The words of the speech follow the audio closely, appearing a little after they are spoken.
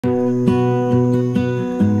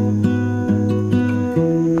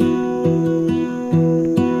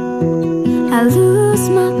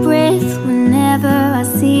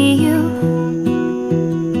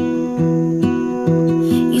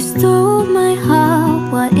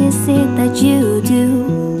you do.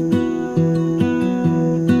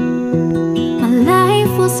 My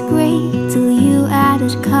life was great till you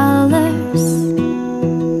added colors.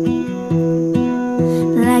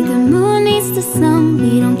 Like the moon needs the sun,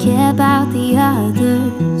 we don't care about the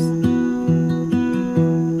others.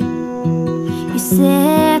 You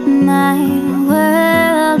set my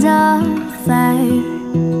world on fire.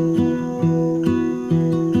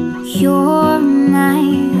 You're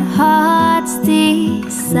my heart's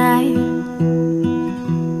desire.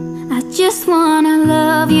 I just wanna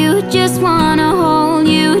love you, just wanna hold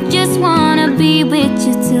you, just wanna be with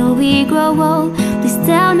you till we grow old. Please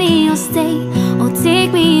tell me you'll stay or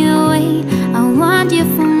take me away. I want you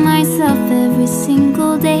for myself every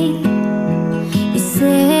single day. You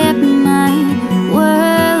set my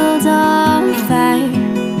world on fire.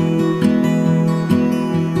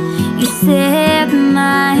 You set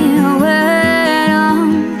my world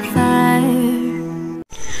on fire.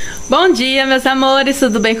 Bom dia, meus amores,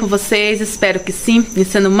 tudo bem com vocês? Espero que sim.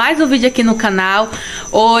 Iniciando mais um vídeo aqui no canal.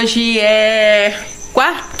 Hoje é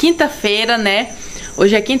quinta-feira, né?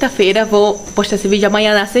 Hoje é quinta-feira, vou postar esse vídeo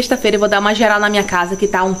amanhã na sexta-feira. Vou dar uma geral na minha casa que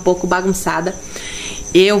tá um pouco bagunçada.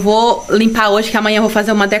 Eu vou limpar hoje, que amanhã eu vou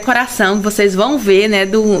fazer uma decoração. Vocês vão ver, né,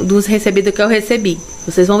 dos recebidos que eu recebi.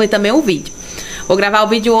 Vocês vão ver também o vídeo. Vou gravar o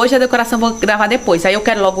vídeo hoje, a decoração vou gravar depois. Aí eu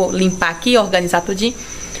quero logo limpar aqui, organizar tudinho,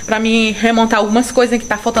 pra me remontar algumas coisas que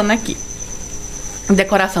tá faltando aqui.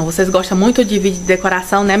 Decoração, vocês gostam muito de vídeo de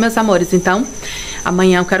decoração, né, meus amores? Então,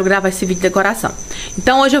 amanhã eu quero gravar esse vídeo de decoração.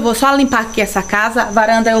 Então, hoje eu vou só limpar aqui essa casa. A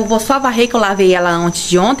varanda eu vou só varrer, que eu lavei ela antes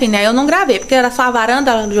de ontem, né? Eu não gravei, porque era só a varanda,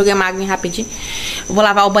 eu joguei uma água rapidinho. Eu vou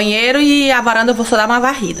lavar o banheiro e a varanda eu vou só dar uma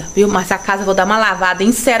varrida, viu? Mas a casa eu vou dar uma lavada,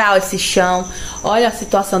 encerar esse chão. Olha a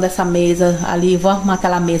situação dessa mesa ali, vou arrumar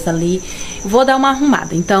aquela mesa ali. Vou dar uma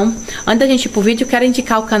arrumada. Então, antes da gente ir pro vídeo, eu quero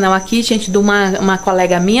indicar o canal aqui, gente, de uma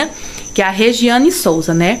colega minha, que é a Regiane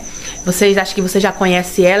Souza, né? Vocês acham que você já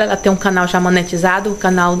conhece ela? Ela tem um canal já monetizado. O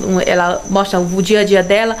canal, ela mostra o dia a dia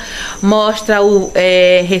dela, mostra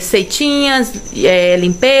receitinhas,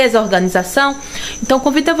 limpeza, organização. Então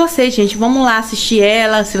convido vocês, gente, vamos lá assistir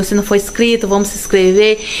ela. Se você não for inscrito, vamos se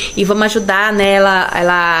inscrever e vamos ajudar nela,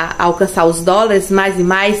 ela a alcançar os dólares mais e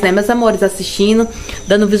mais, né, meus amores, assistindo,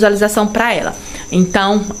 dando visualização pra ela.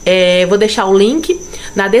 Então, vou deixar o link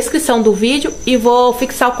na descrição do vídeo e vou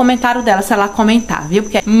fixar o comentário dela, se ela comentar, viu?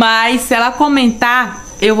 Mas se ela comentar,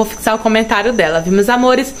 eu vou fixar o comentário dela, viu, meus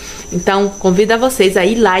amores? Então, convido a vocês a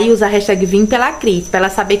ir lá e usar a hashtag Vim pela Cris, pra ela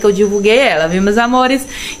saber que eu divulguei ela, viu, meus amores?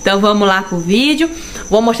 Então, vamos lá pro vídeo.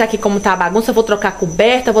 Vou mostrar aqui como tá a bagunça, vou trocar a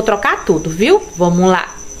coberta, vou trocar tudo, viu? Vamos lá.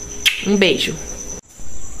 Um beijo.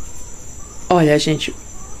 Olha, gente,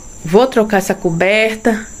 vou trocar essa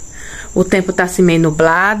coberta. O tempo tá assim meio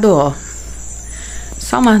nublado, ó.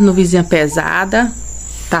 Só uma nuvenzinha pesada.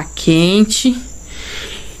 Tá quente.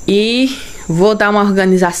 E vou dar uma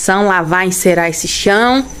organização, lavar, encerar esse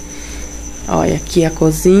chão. Olha, aqui a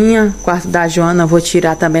cozinha. Quarto da Joana, vou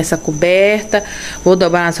tirar também essa coberta. Vou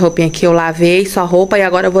dobrar as roupinhas que eu lavei, só roupa. E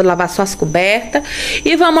agora eu vou lavar só as cobertas.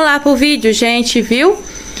 E vamos lá pro vídeo, gente, viu?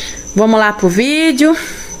 Vamos lá pro vídeo.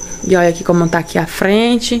 E olha aqui como tá aqui a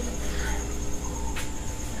frente.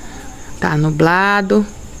 Tá nublado.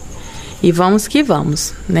 E vamos que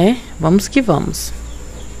vamos, né? Vamos que vamos.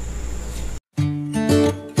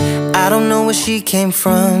 I don't know where she came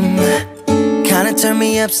from. Kinda turned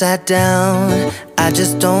me upside down. I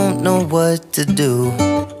just don't know what to do.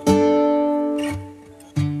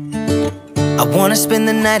 I wanna spend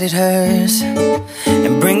the night at hers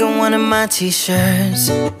and bring her one of my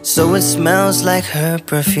t-shirts, so it smells like her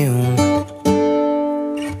perfume.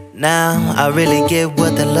 Now I really get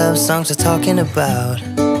what the love songs are talking about,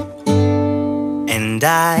 and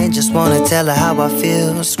I just wanna tell her how I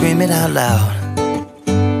feel, scream it out loud.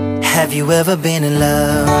 Have you ever been in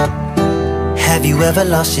love? Have you ever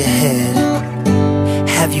lost your head?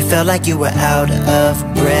 Have you felt like you were out of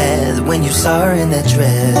breath when you saw her in that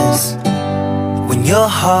dress? When your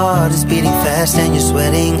heart is beating fast and you're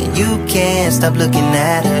sweating and you can't stop looking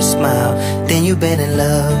at her smile, then you've been in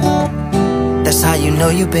love. That's how you know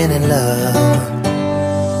you've been in love.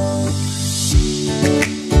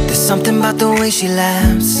 There's something about the way she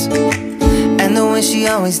laughs and the way she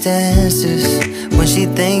always dances when she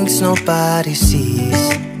thinks nobody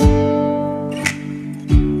sees.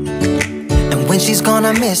 And when she's gone,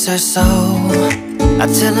 I miss her so. I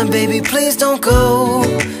tell her, baby, please don't go.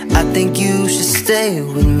 I think you should stay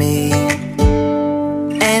with me.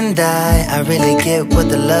 And I really get what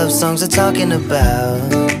the love songs are talking about.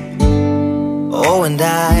 Oh, and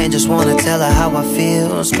I just wanna tell her how I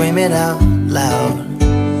feel, scream it out loud.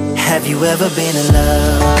 Have you ever been in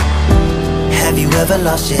love? Have you ever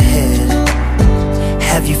lost your head?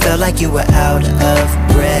 Have you felt like you were out of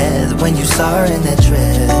breath when you saw her in that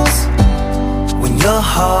dress? When your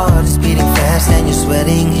heart is beating fast and you're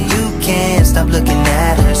sweating, you can't stop looking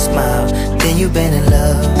at her smile, then you've been in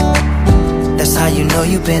love. That's how you know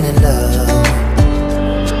you've been in love.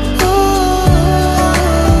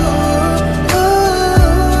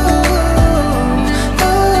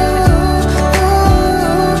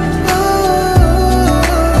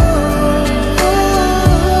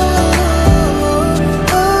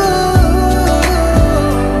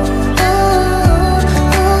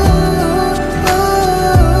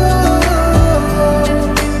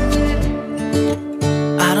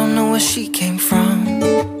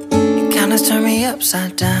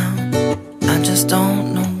 Upside down, I just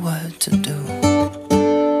don't know what to do.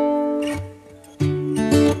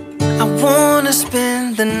 I wanna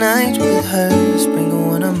spend the night with her, sprinkle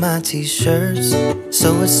one of my t-shirts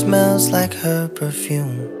so it smells like her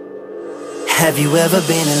perfume. Have you ever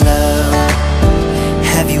been in love?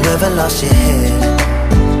 Have you ever lost your head?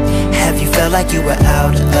 Have you felt like you were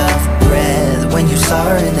out of breath when you saw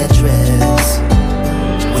her in that dress?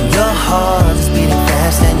 When your heart is beating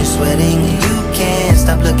fast and you're sweating, you can't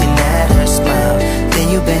stop looking at her smile, then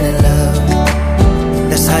you've been in love.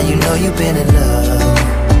 That's how you know you've been in love.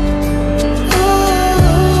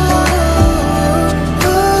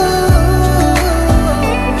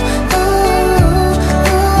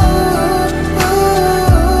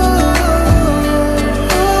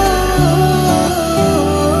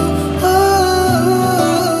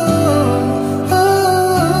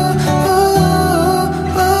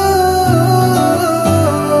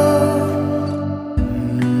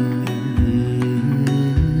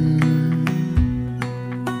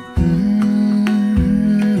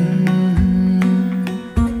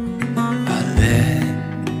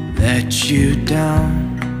 You down,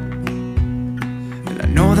 and I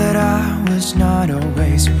know that I was not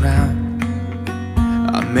always around.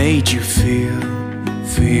 I made you feel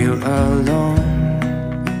alone.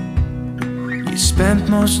 You spent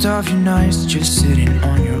most of your nights just sitting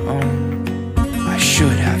on your own. I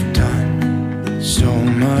should have done so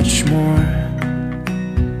much more,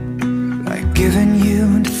 like giving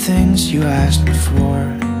you the things you asked me for.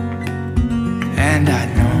 And I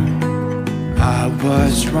know I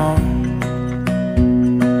was wrong.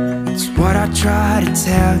 What I try to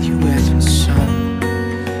tell you with my song,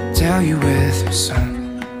 tell you with my song.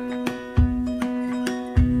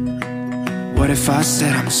 What if I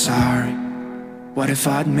said I'm sorry? What if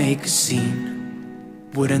I'd make a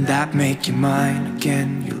scene? Wouldn't that make you mine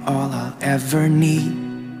again? You're all I'll ever need.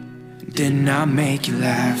 Didn't I make you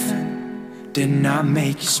laugh? Didn't I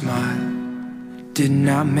make you smile? Didn't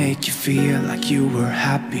I make you feel like you were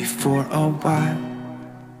happy for a while?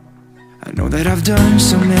 I know that I've done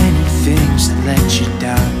so many things that let you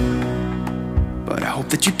down, but I hope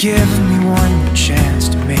that you give me one more chance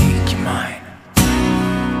to make you mine.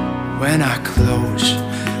 When I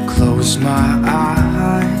close my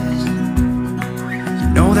eyes, you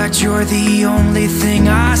know that you're the only thing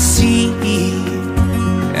I see,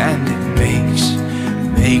 and it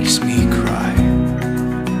makes me cry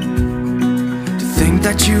to think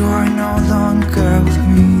that you are no longer with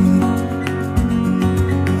me.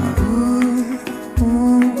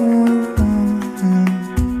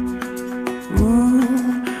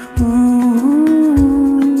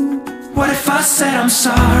 I said I'm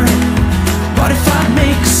sorry. What if I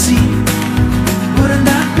make a scene? Wouldn't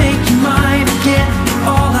that make you mine again?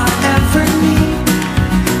 All I ever need.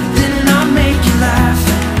 Didn't I make you laugh?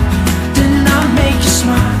 Didn't I make you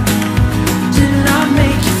smile? Didn't I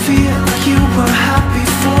make you feel like you were happy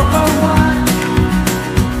for a while?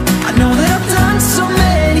 I know that I've done so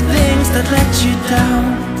many things that let you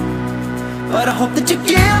down, but I hope that you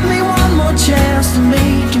give me one more chance to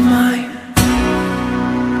make you mine.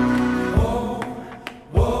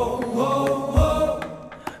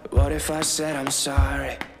 What if I said I'm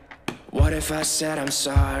sorry? What if I said I'm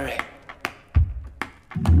sorry?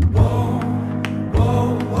 Whoa,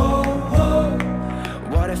 whoa, whoa, whoa.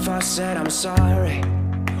 What if I said I'm sorry?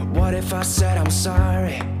 What if I said I'm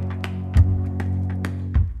sorry?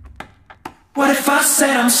 What if I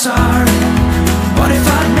said I'm sorry? What if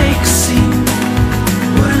I make a scene?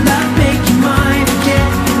 Wouldn't that make you mine again?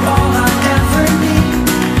 You're all I ever need.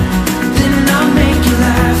 Didn't I make you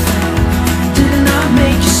laugh? Didn't I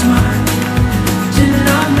make you smile? Didn't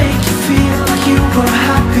I make you feel like you were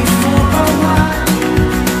happy for a while?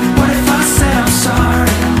 What if I said I'm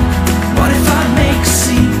sorry? What if I make a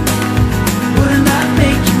scene? Wouldn't that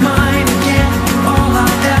make you mine again? You're all I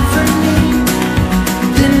ever need.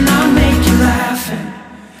 Didn't I make you laugh?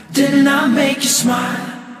 Didn't I make you smile?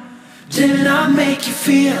 Didn't I make you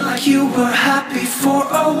feel like you were happy for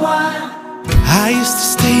a while? I used to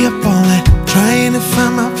stay up all night trying to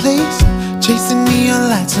find my place, chasing neon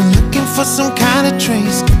lights and looking for some kind of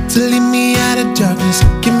trace to lead me out of darkness,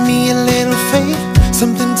 give me a little faith,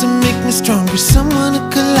 something to make me stronger, someone who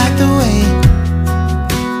could light the way.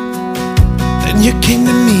 Then you came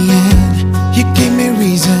to me and you gave me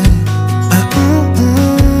reason.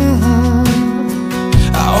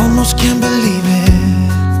 I almost can't believe it.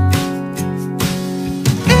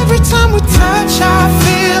 Every time we touch I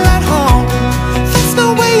feel at home. There's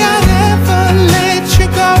no way I'd ever let you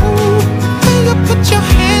go. When you put your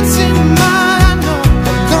hands in mine, I know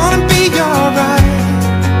I'm gonna be alright.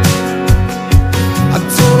 I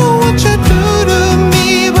don't know what you do to me,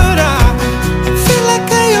 but I feel like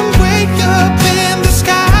I am way up in the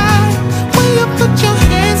sky. When you put your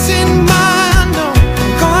hands in mine, I know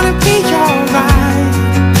I'm gonna be alright.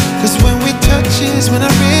 Cause when we touch is when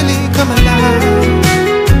I really come alive.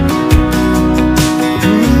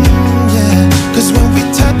 Cause when we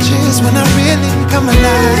touch is when I really come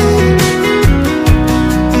alive.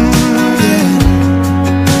 Yeah.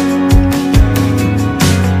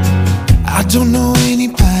 I don't know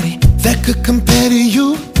anybody that could compare to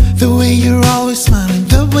you. The way you're always smiling,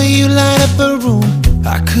 the way you light up a room.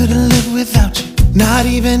 I couldn't live without you, not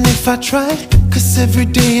even if I tried. Cause every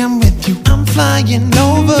day I'm with you, I'm flying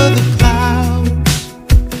over the clouds.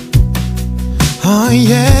 Oh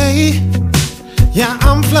yeah. Yeah,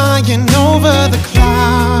 I'm flying over the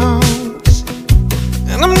clouds,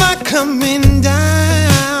 and I'm not coming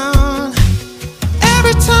down.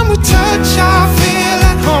 Every time we touch, I feel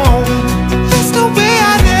at home. There's no way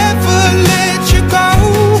I'd ever let you go.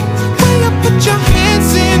 When you put your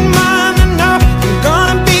hands in mine, I know I'm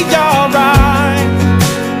gonna be alright.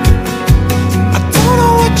 I don't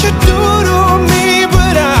know what you do to me,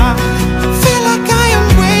 but I feel like I am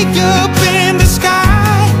way up in the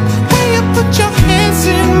sky. When you put your hands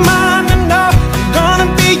in mine, I know I'm gonna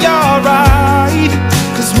be alright.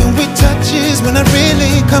 Cause when we touch is when I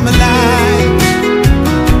really come alive.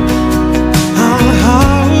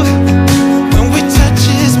 Oh, when we touch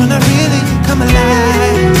is when I really come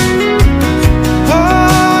alive.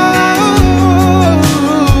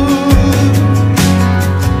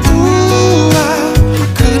 Ooh, I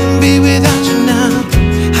couldn't be without you now.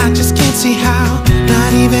 I just can't see how,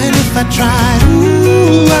 not even if I tried.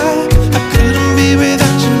 Ooh, I couldn't be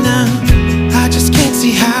without you now. I just can't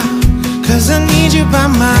see how, cause I need you by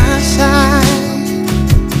my side.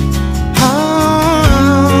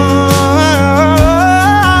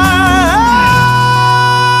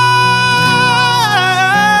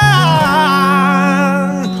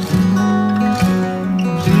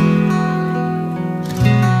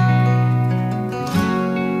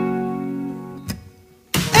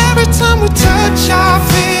 Every time we touch, I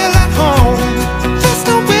feel at home. There's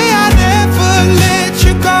no way I'd ever let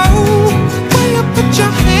you go. When you put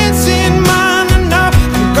your hands in mine, I know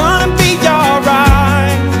I'm gonna be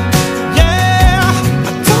alright. Yeah,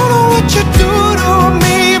 I don't know what you do to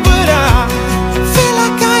me, but I feel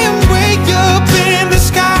like I am way up in the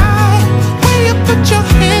sky. When you put your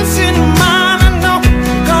hands in mine, I know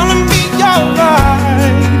I'm gonna be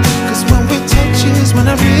alright. Cause when we touch is when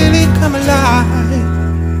I really come alive.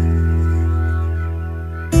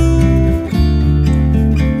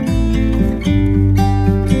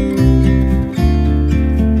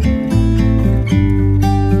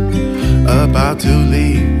 About to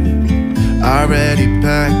leave, already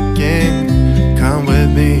packing. Come with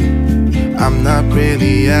me, I'm not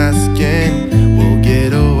really asking. We'll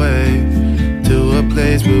get away to a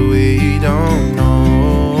place where we don't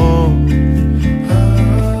know.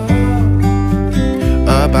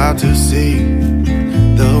 About to see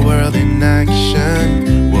the world in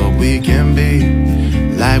action, what we can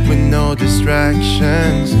be, life with no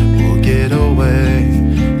distractions. We'll get away,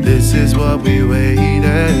 this is what we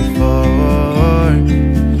waited for.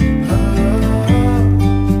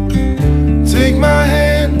 Take my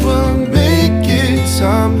hand, we'll make it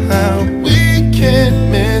somehow. We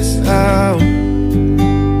can't miss out.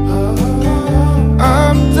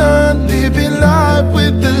 I'm done living life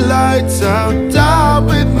with the lights out, down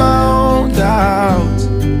with my own doubts.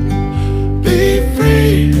 Be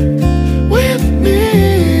free with me.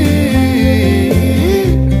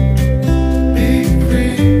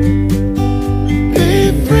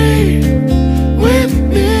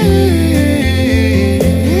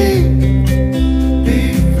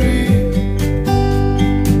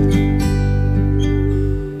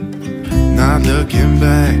 Looking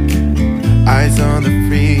back, eyes on the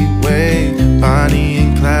freeway, Bonnie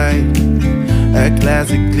and Clyde, a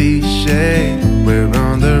classic cliche. We're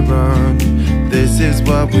on the run, this this is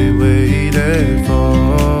what we waited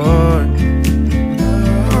for.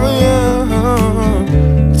 Oh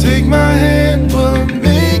yeah. Take my hand, we'll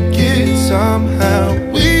make it somehow.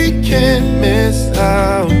 We can't miss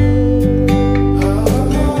out.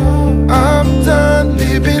 I'm done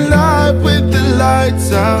living life with the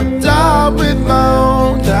lights out. Die with my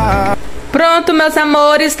own doubt. Pronto, meus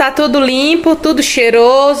amores, tá tudo limpo, tudo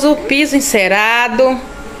cheiroso, piso encerado.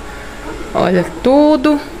 Olha,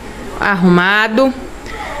 tudo arrumado.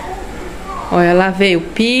 Olha, lavei o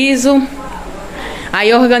piso. Aí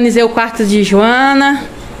eu organizei o quarto de Joana.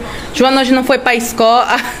 Joana hoje não foi pra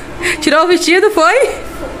escola. Tirou o vestido, foi?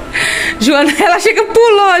 Joana, ela chega,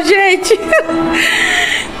 pulou, gente.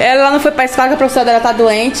 Ela não foi pra escola, que a professora dela tá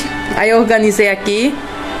doente. Aí eu organizei aqui.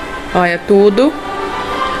 Olha, tudo.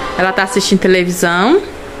 Ela tá assistindo televisão.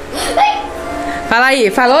 Fala aí,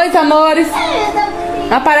 fala, oi, amores.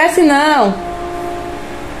 Não aparece não.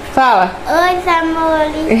 Fala. Oi,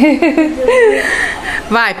 amores.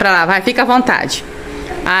 Vai pra lá, vai, fica à vontade.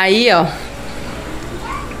 Aí, ó.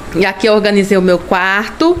 E aqui eu organizei o meu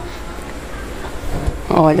quarto.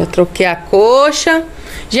 Olha, eu troquei a coxa.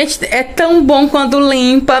 Gente, é tão bom quando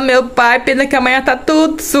limpa, meu pai. Pena que amanhã tá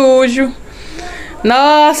tudo sujo.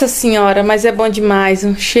 Nossa senhora, mas é bom demais.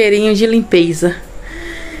 Um cheirinho de limpeza.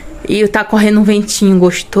 E tá correndo um ventinho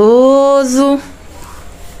gostoso.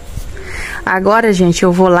 Agora, gente,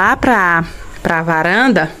 eu vou lá pra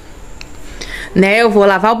varanda, né? Eu vou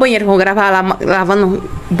lavar o banheiro, vou gravar lá, lavando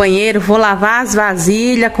o banheiro. Vou lavar as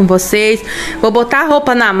vasilhas com vocês. Vou botar a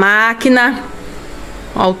roupa na máquina.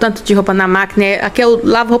 Ó, o tanto de roupa na máquina. Aqui eu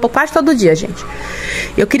lavo roupa quase todo dia, gente.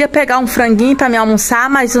 Eu queria pegar um franguinho pra me almoçar,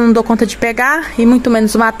 mas eu não dou conta de pegar e muito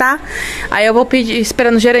menos matar. Aí eu vou pedir,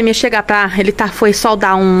 esperando o Jeremias chegar pra... Ele foi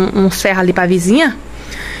soldar um ferro ali pra vizinha.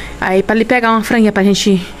 Aí pra ele pegar uma franguinha pra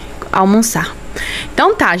gente almoçar.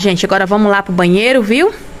 Então tá, gente. Agora vamos lá pro banheiro,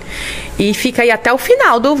 viu? E fica aí até o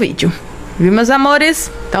final do vídeo. Viu, meus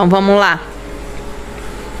amores? Então vamos lá.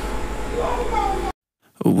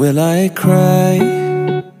 Will I cry?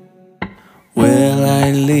 Will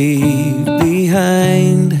I leave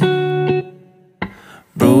behind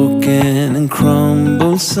broken and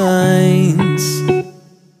crumbled signs,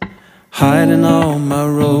 hiding all my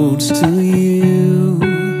roads to you?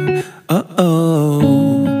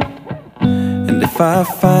 And if I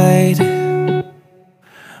fight,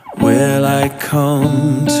 will I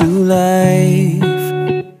come to life,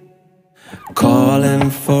 calling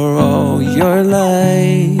for all your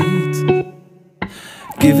light,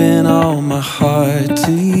 giving all my heart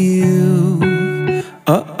to you.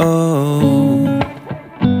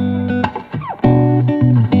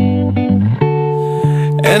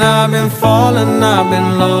 And I've been falling, I've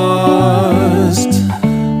been lost,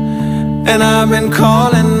 and I've been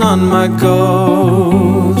calling on my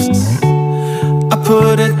ghosts. I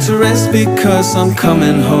put it to rest because I'm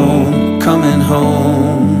coming home, coming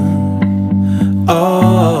home.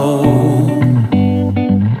 Oh.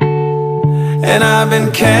 And I've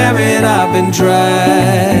been carried, I've been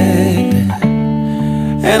dragged,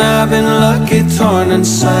 and I've been lucky, torn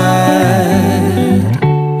inside.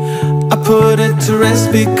 I put it to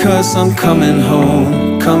rest because I'm coming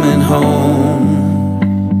home, coming home.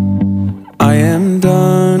 I am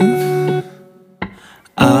done,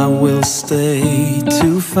 I will stay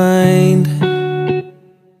to find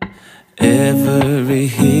every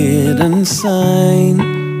hidden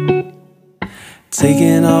sign,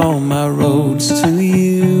 taking all my roads to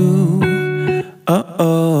you.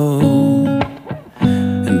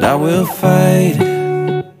 And I will fight,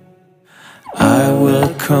 I will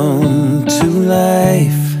come to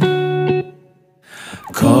life,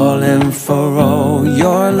 calling for all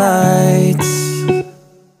your lights,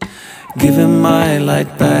 giving my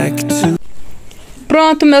light back to...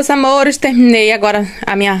 Pronto, meus amores, terminei agora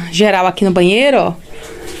a minha geral aqui no banheiro, ó.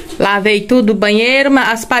 Lavei tudo o banheiro,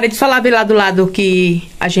 as paredes só lavei lá do lado que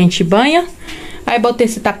a gente banha. Aí botei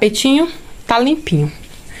esse tapetinho, tá limpinho.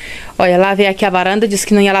 Olha, lavei aqui a varanda, disse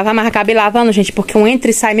que não ia lavar, mas acabei lavando, gente, porque um entra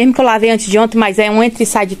e sai, mesmo que eu lavei antes de ontem, mas é um entra e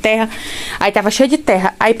sai de terra. Aí tava cheio de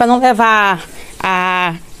terra. Aí pra não levar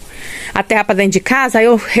a terra pra dentro de casa, aí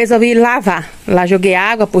eu resolvi lavar. Lá joguei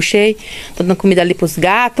água, puxei, tô dando comida ali pros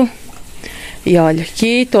gatos. E olha,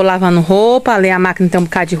 aqui tô lavando roupa, ali a máquina tem um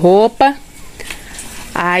bocado de roupa.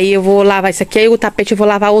 Aí eu vou lavar isso aqui, aí o tapete eu vou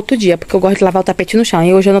lavar outro dia, porque eu gosto de lavar o tapete no chão.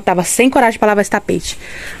 E hoje eu não tava sem coragem pra lavar esse tapete.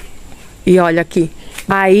 E olha aqui.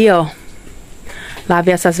 Aí, ó,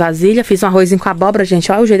 lavei essas vasilhas, fiz um arrozinho com abóbora,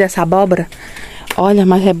 gente. Olha o jeito dessa abóbora. Olha,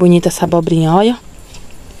 mas é bonita essa abobrinha, olha.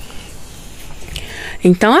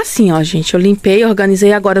 Então assim, ó, gente, eu limpei,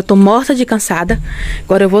 organizei agora. Eu tô morta de cansada.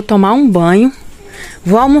 Agora eu vou tomar um banho.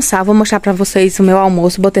 Vou almoçar, vou mostrar pra vocês o meu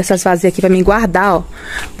almoço. Botei essas vasilhas aqui pra mim guardar, ó.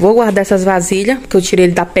 Vou guardar essas vasilhas, que eu tirei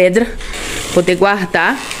ele da pedra. Poder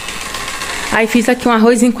guardar. Aí fiz aqui um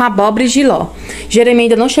arrozinho com abóbora e jiló. Jeremy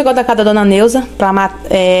ainda não chegou da casa da Dona Neuza pra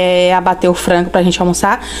abater o frango pra gente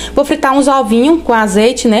almoçar. Vou fritar uns ovinhos com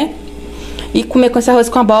azeite, né? E comer com esse arroz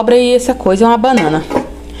com abóbora e essa coisa, uma banana.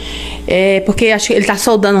 Porque acho que ele tá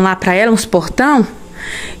soldando lá pra ela uns portão.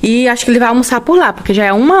 E acho que ele vai almoçar por lá, porque já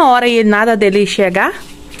é 1 hora e nada dele chegar.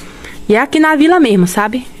 E é aqui na vila mesmo,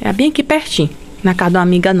 sabe? É bem aqui pertinho, na casa de uma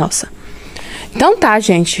amiga nossa. Então tá,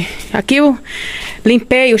 gente. Aqui eu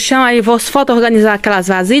limpei o chão, aí vou falta organizar aquelas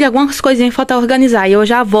vasilhas, algumas coisinhas falta organizar. E eu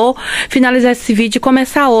já vou finalizar esse vídeo e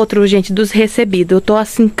começar outro, gente, dos recebidos. Eu tô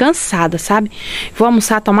assim cansada, sabe? Vou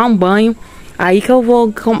almoçar, tomar um banho. Aí que eu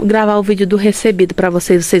vou gravar o vídeo do recebido pra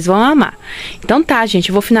vocês, vocês vão amar. Então tá, gente,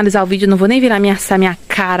 eu vou finalizar o vídeo, não vou nem virar minha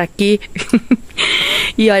cara aqui.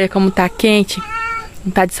 E olha como tá quente.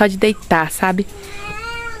 Vontade só de deitar, sabe?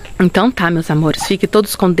 Então tá, meus amores, fiquem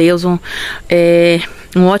todos com Deus, um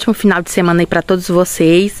ótimo final de semana aí pra todos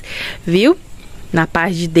vocês, viu? Na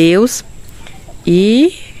paz de Deus.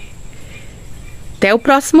 E até o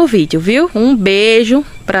próximo vídeo, viu? Um beijo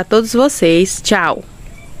pra todos vocês, tchau!